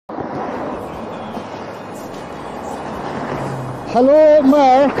Hello,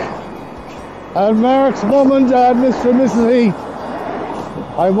 Mark, and Mark's mum and dad, Mr. and Mrs.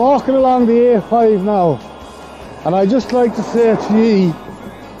 Heath. I'm walking along the A5 now, and I'd just like to say to ye,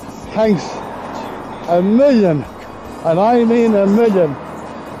 thanks a million, and I mean a million,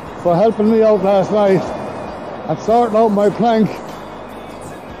 for helping me out last night and sorting out my plank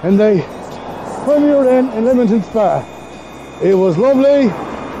in the Premier Inn in Leamington Spa. It was lovely.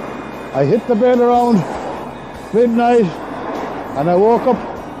 I hit the bed around midnight and I woke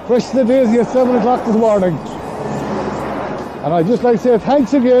up fresh to the daisy at 7 o'clock this morning. And I'd just like to say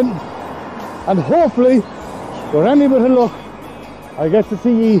thanks again, and hopefully, with any bit of luck, I get to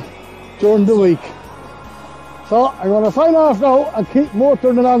see ye during the week. So I'm going to sign off now and keep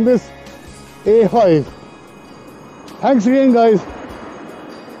motoring along this A5. Thanks again, guys.